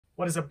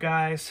What is up,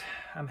 guys?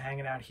 I'm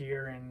hanging out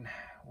here in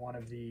one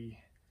of the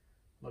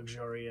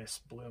luxurious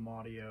Bloom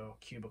Audio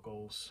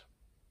cubicles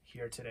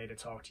here today to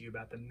talk to you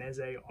about the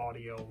Meze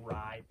Audio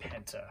Rai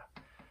Penta.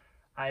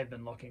 I have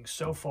been looking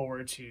so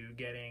forward to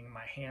getting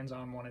my hands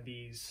on one of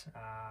these.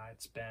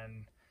 It's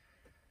been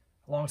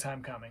a long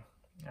time coming.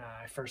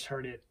 I first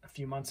heard it a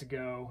few months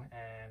ago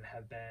and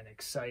have been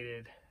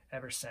excited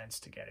ever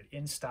since to get it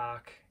in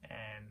stock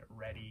and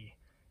ready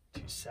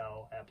to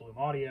sell at Bloom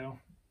Audio.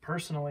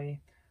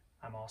 Personally,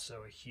 I'm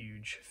also a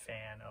huge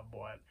fan of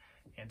what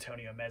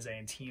Antonio Meze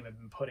and team have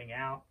been putting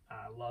out.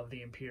 I love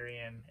the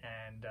Empyrean,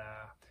 and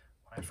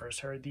when I first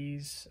heard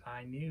these,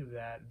 I knew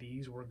that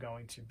these were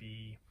going to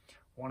be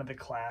one of the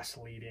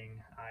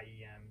class-leading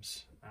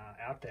IEMs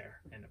out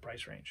there in the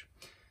price range.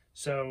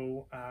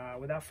 So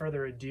without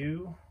further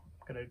ado,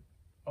 I'm going to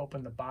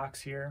open the box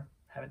here.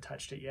 Haven't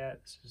touched it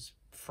yet. This is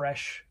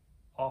fresh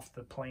off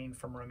the plane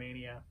from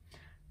Romania.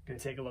 I'm going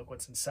to take a look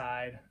what's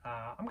inside.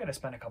 I'm going to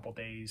spend a couple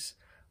days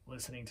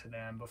listening to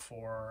them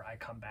before I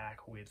come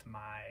back with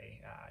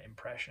my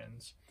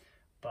impressions.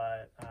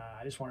 But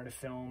I just wanted to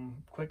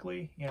film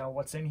quickly,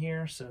 what's in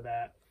here so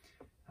that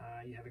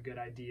you have a good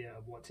idea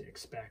of what to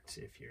expect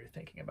if you're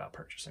thinking about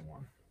purchasing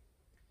one.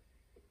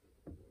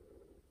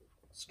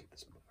 Let's get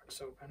this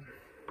box open.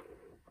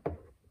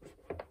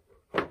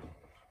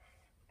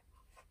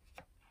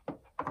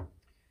 All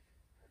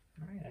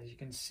right, as you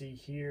can see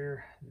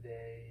here,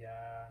 they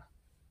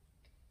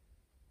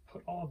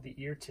put all of the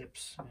ear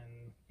tips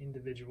in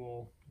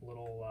individual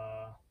little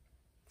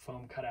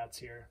foam cutouts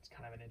here. It's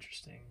kind of an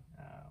interesting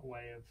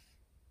way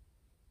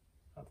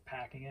of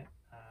packing it.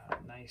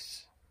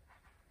 Nice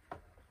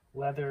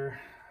leather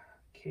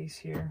case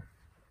here.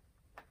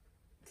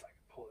 If I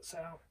can pull this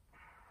out.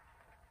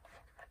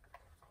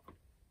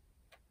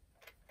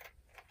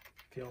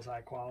 Feels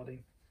high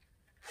quality.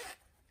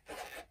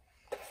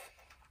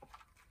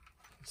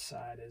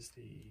 Inside is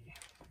the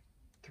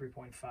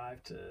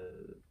 3.5 to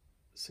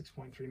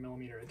 6.3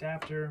 millimeter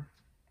adapter,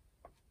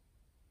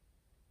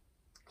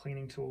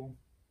 cleaning tool,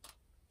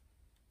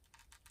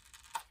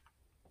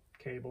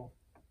 cable,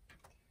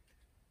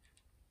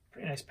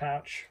 pretty nice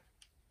pouch.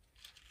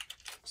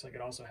 Looks like it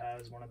also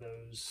has one of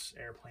those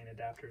airplane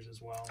adapters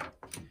as well.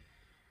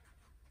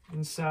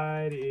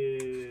 Inside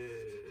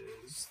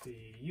is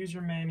the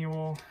user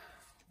manual,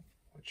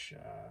 which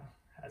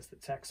has the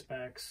tech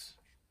specs,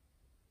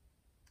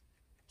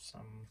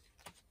 some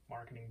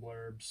marketing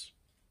blurbs,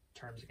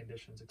 terms and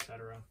conditions,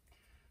 etc.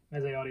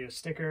 Meze Audio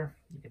sticker.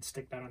 You can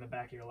stick that on the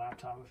back of your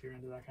laptop if you're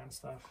into that kind of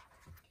stuff.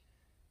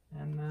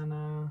 And then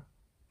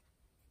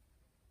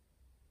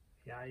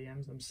the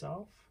IEMs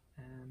themselves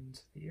and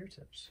the ear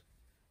tips.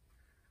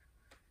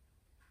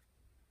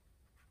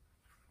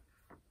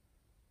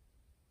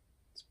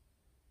 It's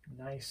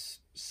nice,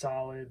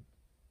 solid,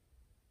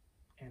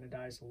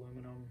 anodized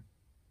aluminum.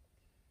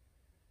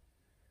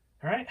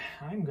 All right,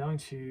 I'm going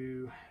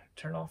to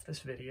turn off this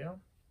video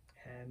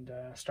and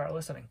start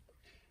listening.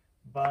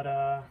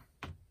 But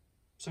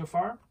so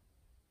far,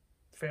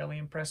 fairly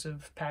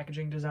impressive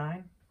packaging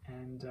design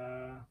and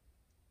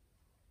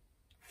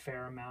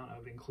fair amount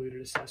of included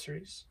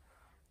accessories.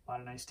 A lot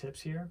of nice tips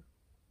here.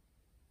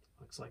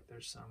 Looks like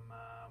there's some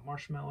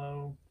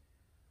marshmallow,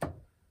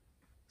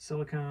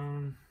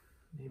 silicone,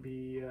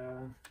 maybe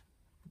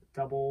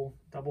double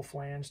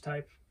flange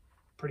type.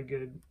 Pretty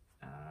good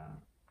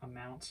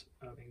amount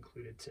of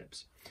included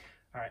tips.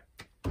 All right,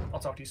 I'll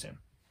talk to you soon.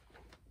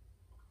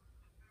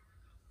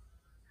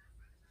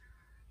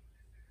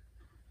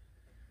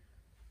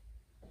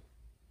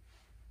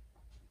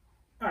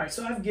 All right,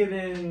 so I've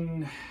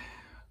given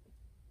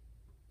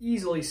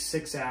easily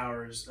 6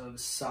 hours of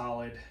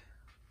solid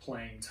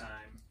playing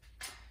time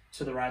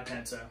to the Rai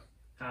Penta.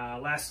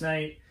 Last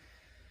night,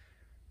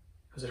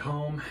 I was at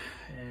home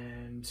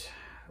and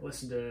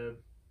listened to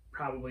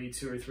probably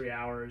 2 or 3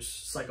 hours,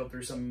 cycled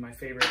through some of my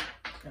favorite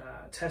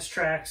test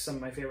tracks, some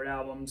of my favorite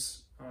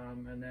albums,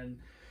 and then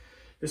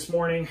this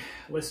morning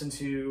listened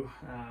to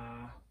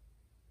a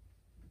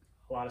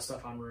lot of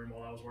stuff on Room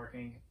while I was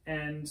working,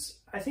 and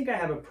I think I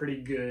have a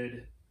pretty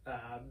good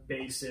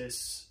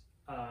basis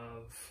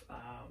of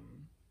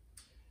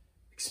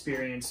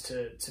experience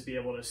to be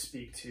able to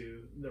speak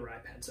to the Rai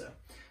Penta.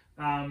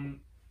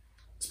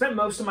 Spent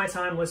most of my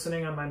time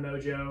listening on my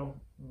Mojo,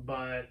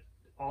 but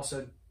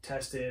also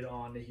tested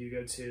on the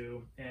Hugo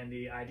 2 and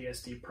the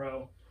IDSD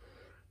Pro.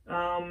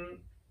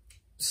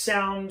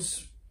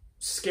 Sounds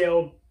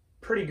scaled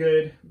pretty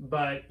good,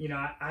 but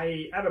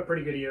I have a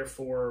pretty good ear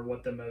for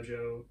what the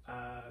Mojo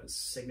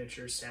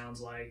signature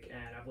sounds like,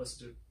 and I've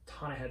listened to a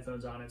ton of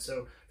headphones on it,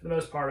 so for the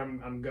most part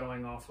I'm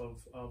going off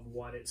of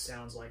what it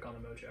sounds like on the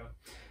Mojo.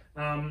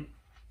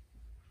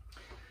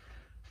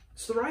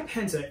 So the Rai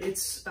Penta,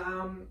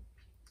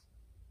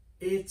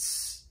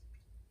 it's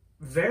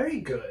very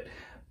good,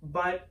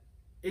 but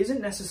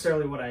isn't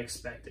necessarily what I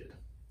expected.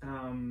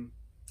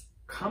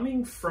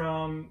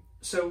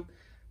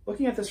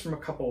 Looking at this from a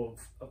couple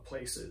of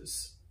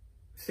places,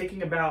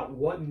 thinking about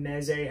what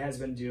Meze has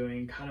been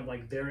doing, kind of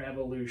like their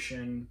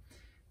evolution,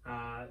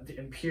 the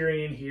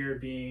Empyrean here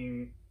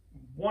being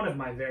one of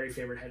my very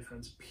favorite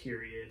headphones,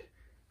 period.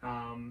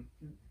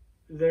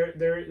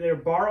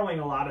 They're borrowing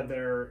a lot of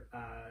their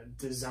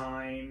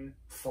design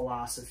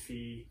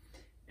philosophy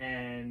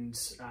and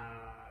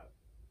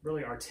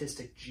really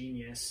artistic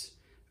genius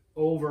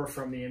over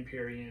from the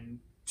Empyrean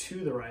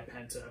to the Rai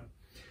Penta.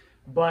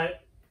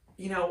 But,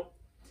 you know,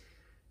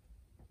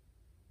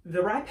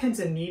 the Rai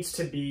Penta needs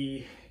to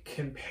be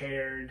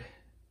compared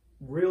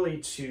really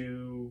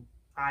to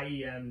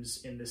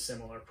IEMs in the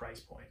similar price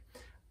point.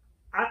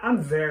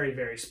 I'm very,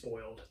 very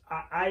spoiled.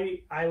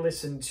 I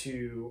listen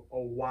to a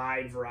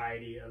wide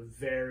variety of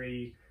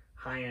very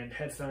high-end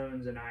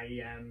headphones and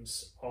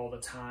IEMs all the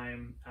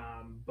time,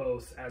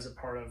 both as a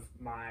part of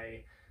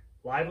my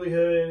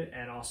livelihood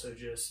and also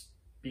just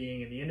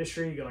being in the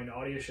industry, going to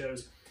audio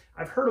shows.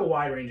 I've heard a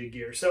wide range of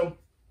gear. So,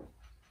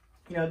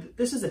 you know,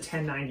 this is a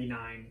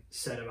 $10.99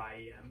 set of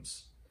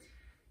IEMs.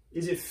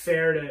 Is it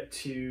fair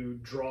to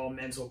draw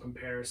mental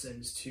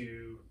comparisons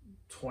to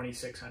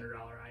 $2,600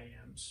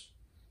 IEMs?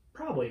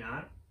 Probably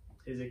not.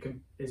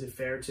 Is it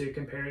fair to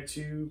compare it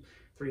to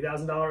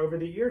 $3,000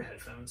 over-the-ear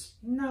headphones?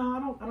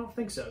 No, I don't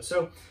think so.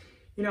 So,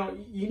 you know,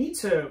 you need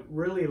to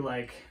really,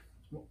 like,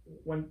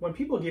 when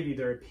people give you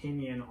their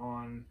opinion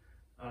on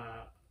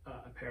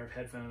a pair of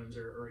headphones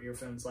or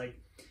earphones, like,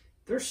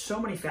 there's so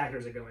many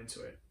factors that go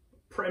into it.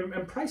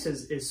 And price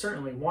is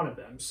certainly one of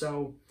them.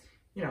 So,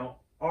 you know,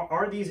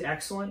 are these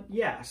excellent?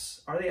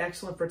 Yes. Are they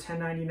excellent for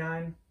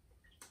 $10.99?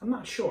 I'm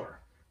not sure.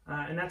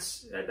 And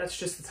that's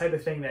just the type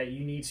of thing that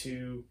you need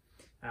to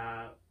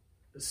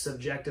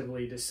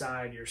subjectively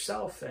decide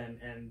yourself,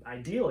 and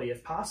ideally,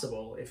 if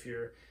possible, if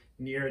you're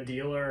near a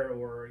dealer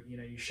or, you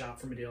know, you shop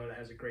from a dealer that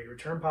has a great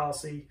return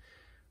policy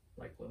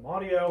like Bloom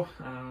Audio,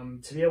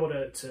 to be able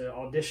to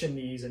audition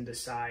these and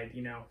decide,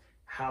 you know,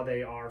 how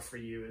they are for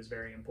you is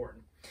very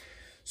important.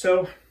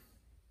 So,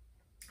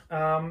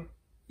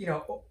 you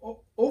know,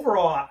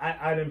 overall,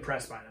 I'm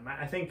impressed by them.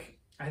 I think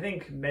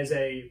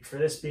Meze, for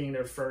this being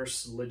their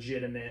first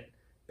legitimate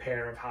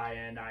pair of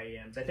high-end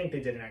IEMs, I think they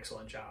did an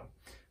excellent job.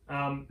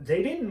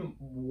 They didn't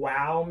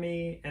wow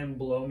me and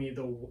blow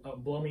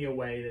me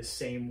away the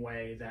same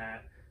way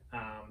that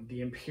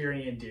the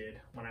Empyrean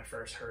did when I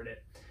first heard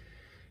it.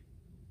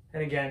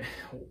 And again,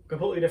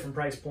 completely different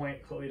price point,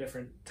 completely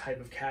different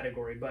type of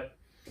category, but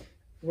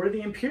where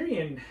the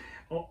Empyrean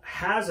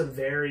has a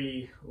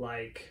very,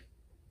 like,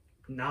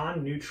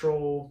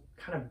 non-neutral,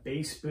 kind of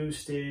bass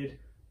boosted,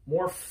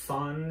 more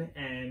fun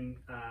and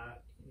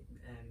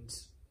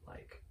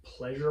like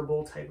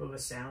pleasurable type of a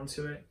sound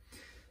to it,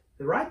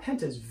 the Rai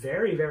Penta is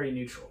very, very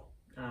neutral,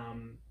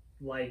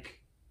 like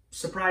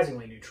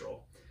surprisingly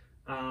neutral.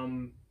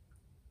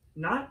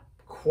 Not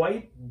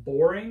quite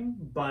boring,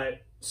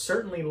 but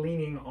certainly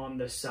leaning on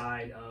the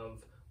side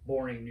of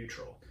boring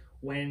neutral.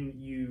 When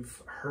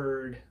you've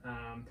heard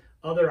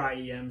other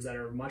IEMs that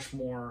are much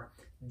more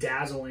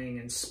dazzling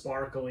and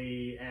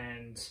sparkly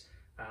and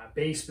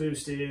bass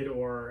boosted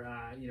or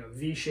you know,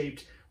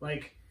 V-shaped,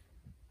 like,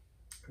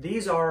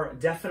 these are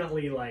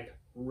definitely like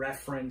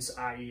reference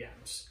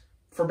IEMs,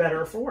 for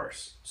better or for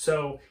worse.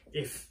 So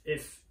if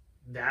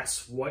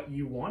that's what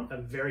you want,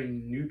 a very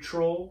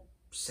neutral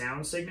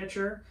sound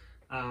signature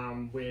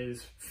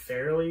with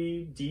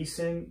fairly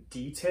decent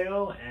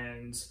detail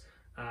and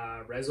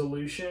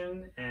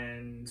resolution,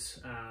 and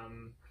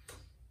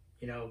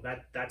you know,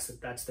 that's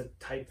the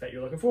type that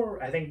you're looking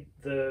for, I think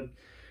the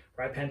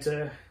Rai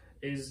Penta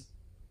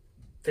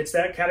fits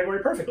that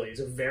category perfectly. It's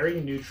a very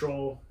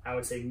neutral, I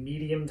would say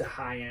medium to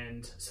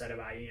high-end set of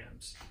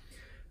IEMs.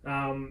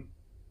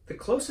 The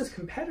closest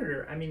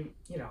competitor, I mean,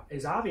 you know,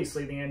 is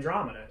obviously the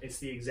Andromeda. It's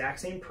the exact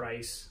same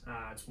price.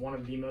 It's one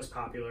of the most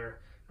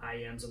popular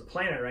IEMs on the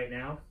planet right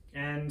now,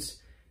 and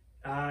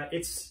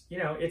it's, you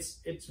know,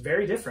 it's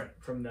very different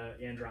from the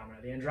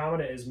Andromeda. The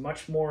Andromeda is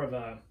much more of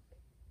a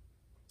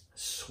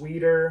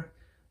sweeter,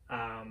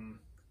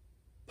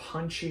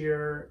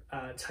 punchier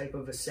type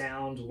of a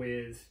sound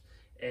with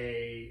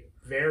a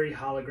very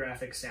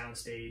holographic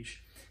soundstage.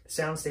 The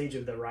soundstage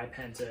of the Rai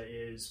Penta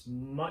is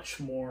much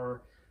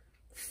more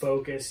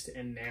focused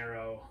and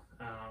narrow.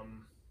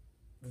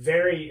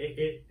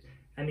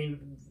 I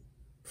mean,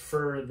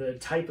 for the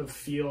type of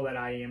feel that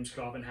IEMs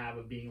could often have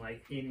of being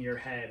like in your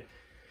head,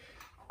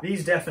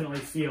 these definitely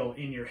feel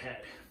in your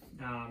head.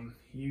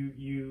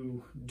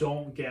 You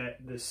don't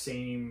get the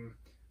same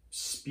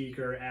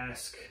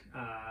speaker-esque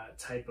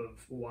type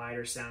of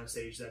wider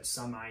soundstage that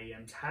some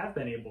IEMs have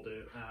been able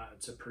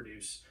to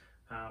produce.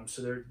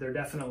 So they're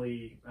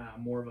definitely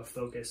more of a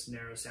focused,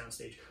 narrow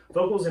soundstage.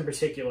 Vocals in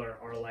particular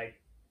are like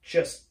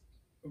just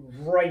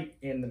right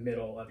in the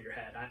middle of your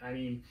head. I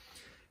mean,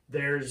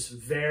 there's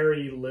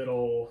very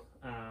little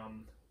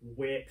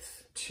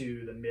width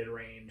to the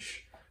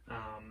mid-range.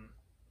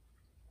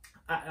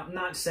 I'm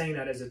not saying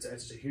that as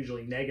it's a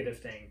hugely negative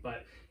thing,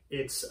 but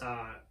it's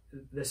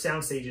the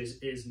soundstage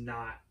is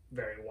not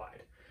very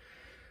wide.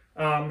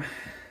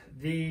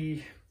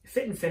 The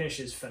fit and finish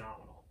is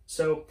phenomenal.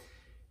 So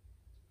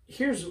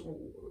here's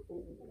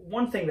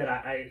one thing that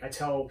I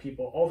tell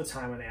people all the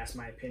time when they ask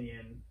my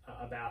opinion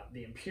about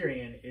the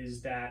Empyrean,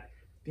 is that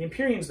the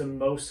Empyrean's the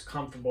most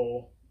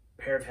comfortable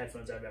pair of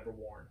headphones I've ever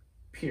worn,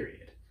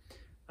 period.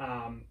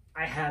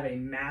 I have a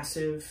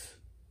massive,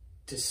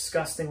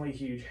 disgustingly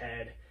huge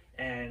head,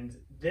 and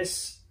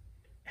this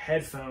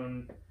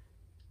headphone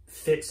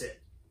fits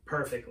it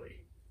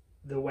perfectly.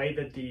 The way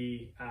that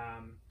the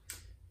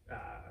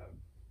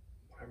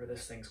whatever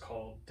this thing's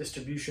called,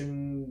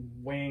 distribution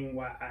wing,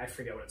 I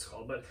forget what it's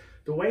called, but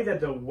the way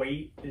that the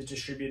weight is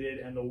distributed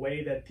and the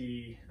way that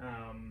the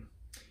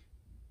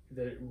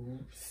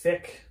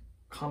thick,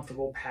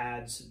 comfortable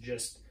pads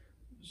just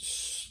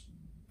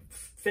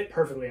fit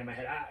perfectly in my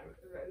head.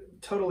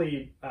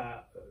 Totally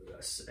a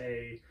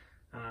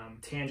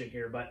tangent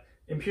here, but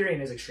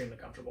Empyrean is extremely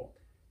comfortable.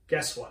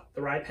 Guess what?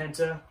 The Rai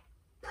Penta,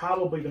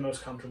 probably the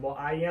most comfortable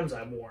IEMs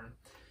I've worn.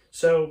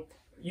 So,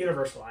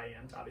 universal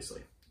IEMs,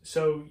 obviously.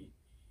 So,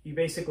 you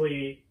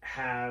basically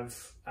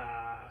have,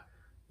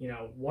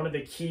 one of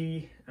the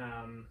key,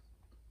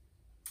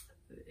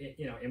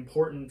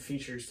 important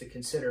features to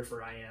consider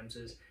for IEMs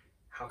is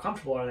how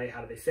comfortable are they,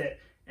 how do they fit?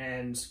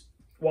 And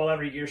while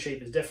every ear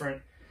shape is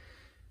different,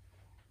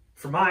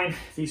 for mine,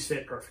 these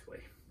fit perfectly.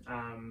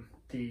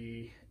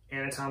 The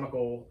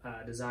anatomical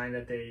design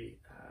that they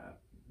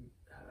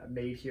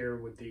made here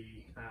with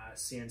the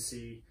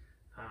CNC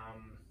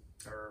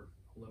or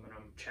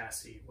aluminum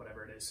chassis,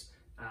 whatever it is,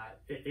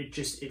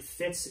 it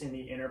fits in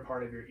the inner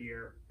part of your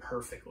ear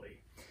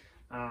perfectly.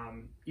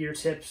 Ear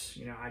tips,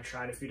 I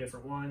tried a few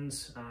different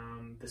ones.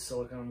 The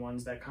silicone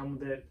ones that come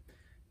with it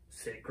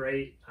fit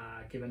great,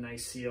 give a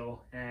nice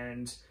seal,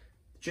 and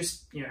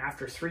just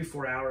after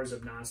 3-4 hours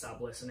of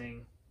nonstop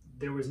listening,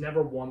 there was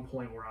never one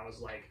point where I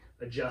was like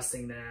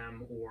adjusting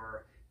them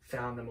or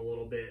found them a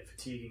little bit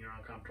fatiguing or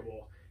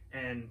uncomfortable.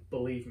 And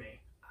believe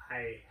me,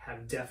 I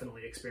have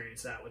definitely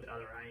experienced that with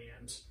other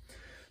IEMs.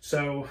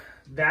 So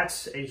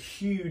that's a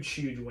huge,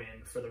 huge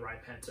win for the Rai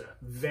Penta.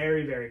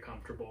 Very, very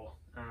comfortable.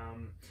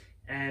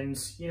 And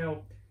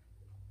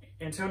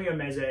Antonio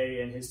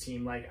Meze and his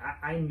team,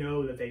 I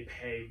know that they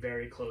pay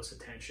very close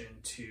attention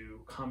to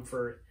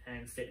comfort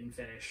and fit and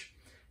finish.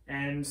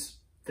 And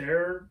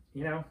they're,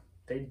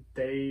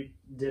 they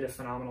did a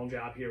phenomenal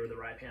job here with the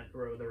Rai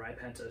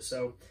Penta.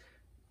 So,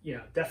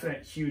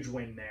 definite huge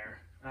win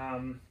there.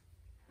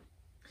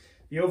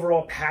 The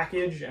overall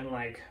package and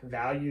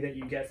value that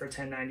you get for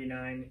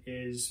 $10.99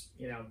 is,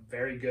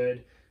 very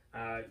good.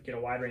 You get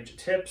a wide range of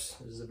tips.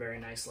 This is a very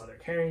nice leather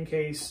carrying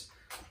case.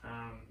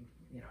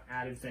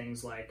 Added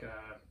things like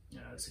a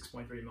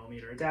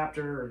 6.3mm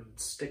adapter and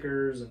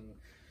stickers and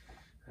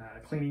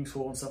cleaning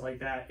tool and stuff like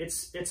that.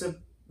 It's a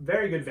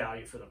very good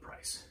value for the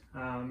price.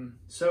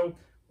 So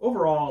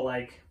overall,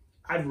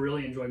 I've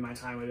really enjoyed my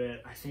time with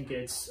it. I think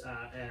it's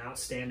an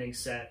outstanding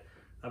set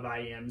of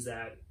IEMs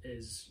that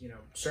is,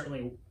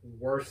 certainly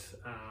worth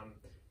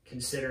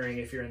considering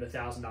if you're in the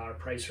 $1,000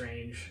 price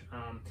range.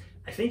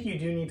 I think you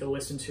do need to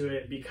listen to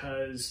it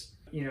because,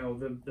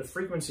 the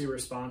frequency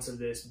response of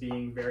this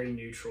being very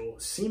neutral,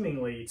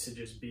 seemingly to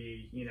just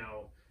be,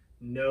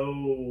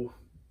 no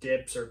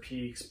dips or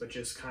peaks, but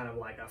just kind of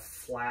like a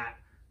flat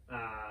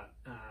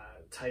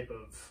type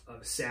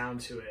of sound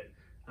to it.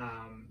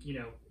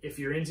 If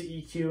you're into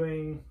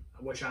EQing,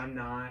 which I'm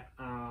not,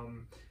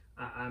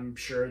 I'm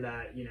sure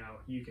that,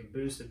 you can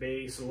boost the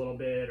bass a little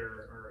bit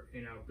or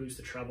boost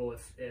the treble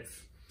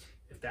if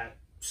that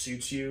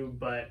suits you.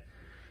 But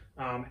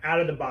out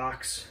of the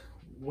box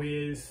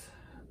with,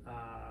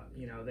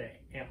 the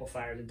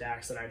amplifiers and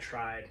DACs that I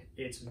tried,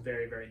 it's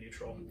very, very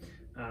neutral.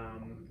 I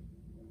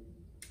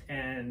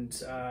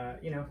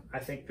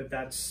think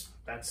that's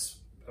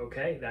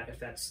okay. That if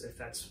that's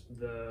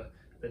the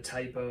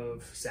type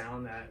of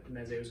sound that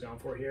Meze was going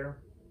for here,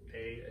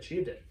 they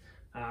achieved it.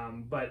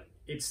 But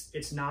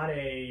it's not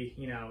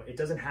it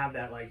doesn't have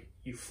that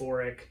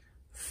euphoric,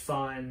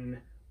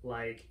 fun,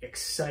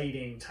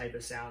 exciting type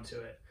of sound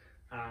to it.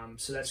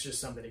 So that's just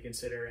something to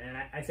consider. And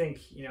I think,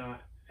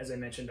 as I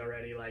mentioned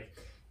already,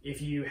 if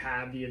you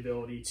have the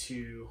ability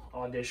to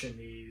audition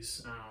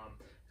these,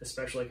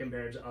 especially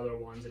compared to other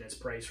ones in its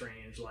price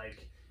range,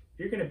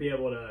 you're going to be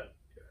able to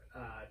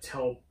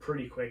tell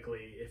pretty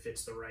quickly if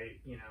it's the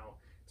right,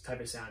 type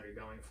of sound you're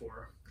going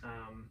for.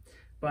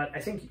 But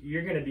I think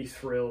you're going to be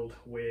thrilled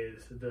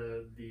with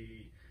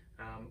the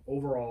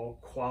overall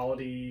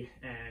quality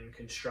and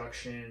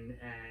construction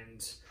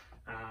and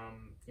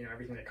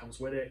everything that comes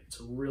with it.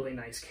 It's a really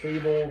nice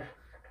cable.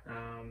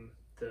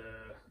 The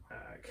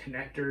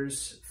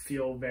connectors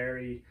feel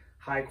very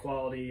high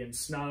quality and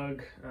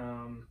snug.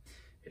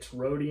 It's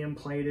rhodium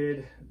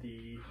plated.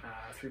 The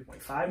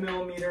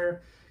 3.5mm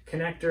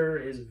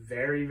connector is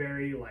very,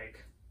 very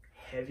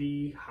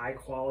heavy, high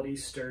quality,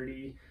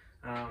 sturdy.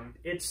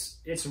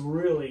 It's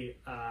really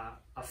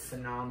a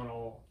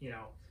phenomenal,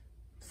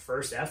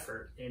 first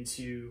effort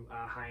into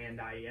high-end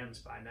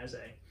IEMs by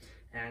Meze.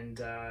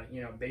 And,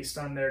 based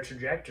on their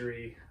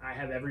trajectory, I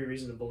have every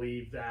reason to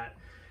believe that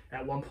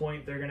at one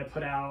point they're going to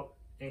put out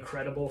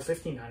incredible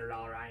 $1,500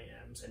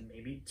 IEMs and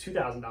maybe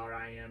 $2,000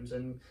 IEMs.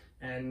 And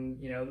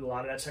a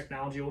lot of that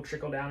technology will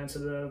trickle down into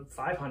the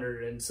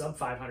 $500 and sub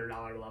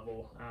 $500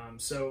 level.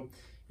 So,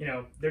 you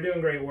know, they're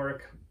doing great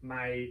work.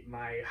 My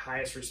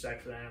highest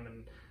respect for them,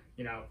 and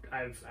you know,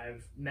 I've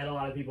met a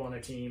lot of people on their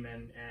team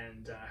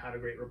and had a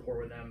great rapport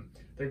with them.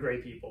 They're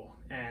great people,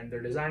 and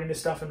they're designing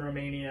this stuff in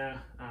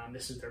Romania.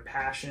 This is their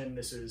passion.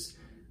 This is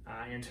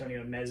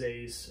Antonio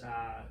Meze's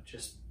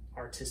just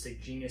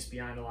artistic genius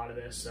behind a lot of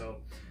this. So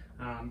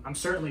I'm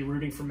certainly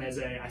rooting for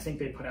Meze. I think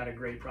they put out a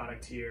great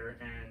product here,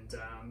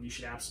 and you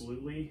should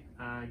absolutely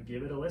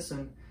give it a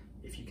listen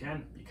if you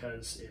can,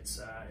 because it's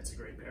a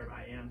great pair of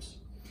IEMs.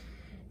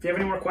 If you have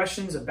any more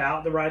questions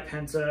about the Rai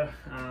Penta,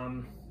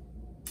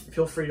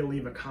 feel free to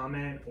leave a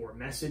comment or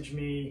message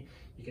me.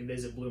 You can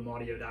visit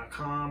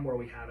bloomaudio.com where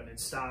we have it in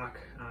stock.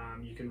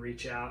 You can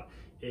reach out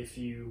if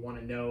you want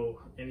to know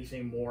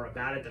anything more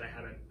about it that I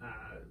haven't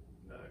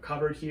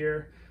covered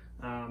here.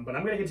 But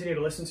I'm going to continue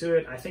to listen to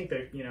it. I think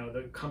that, you know,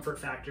 the comfort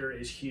factor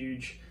is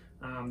huge.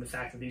 The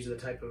fact that these are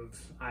the type of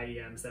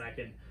IEMs that I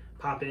can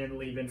pop in,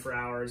 leave in for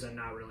hours and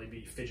not really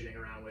be fidgeting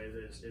around with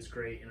is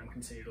great, and I'm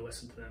continuing to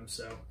listen to them.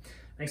 So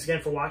thanks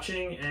again for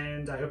watching,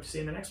 and I hope to see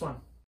you in the next one.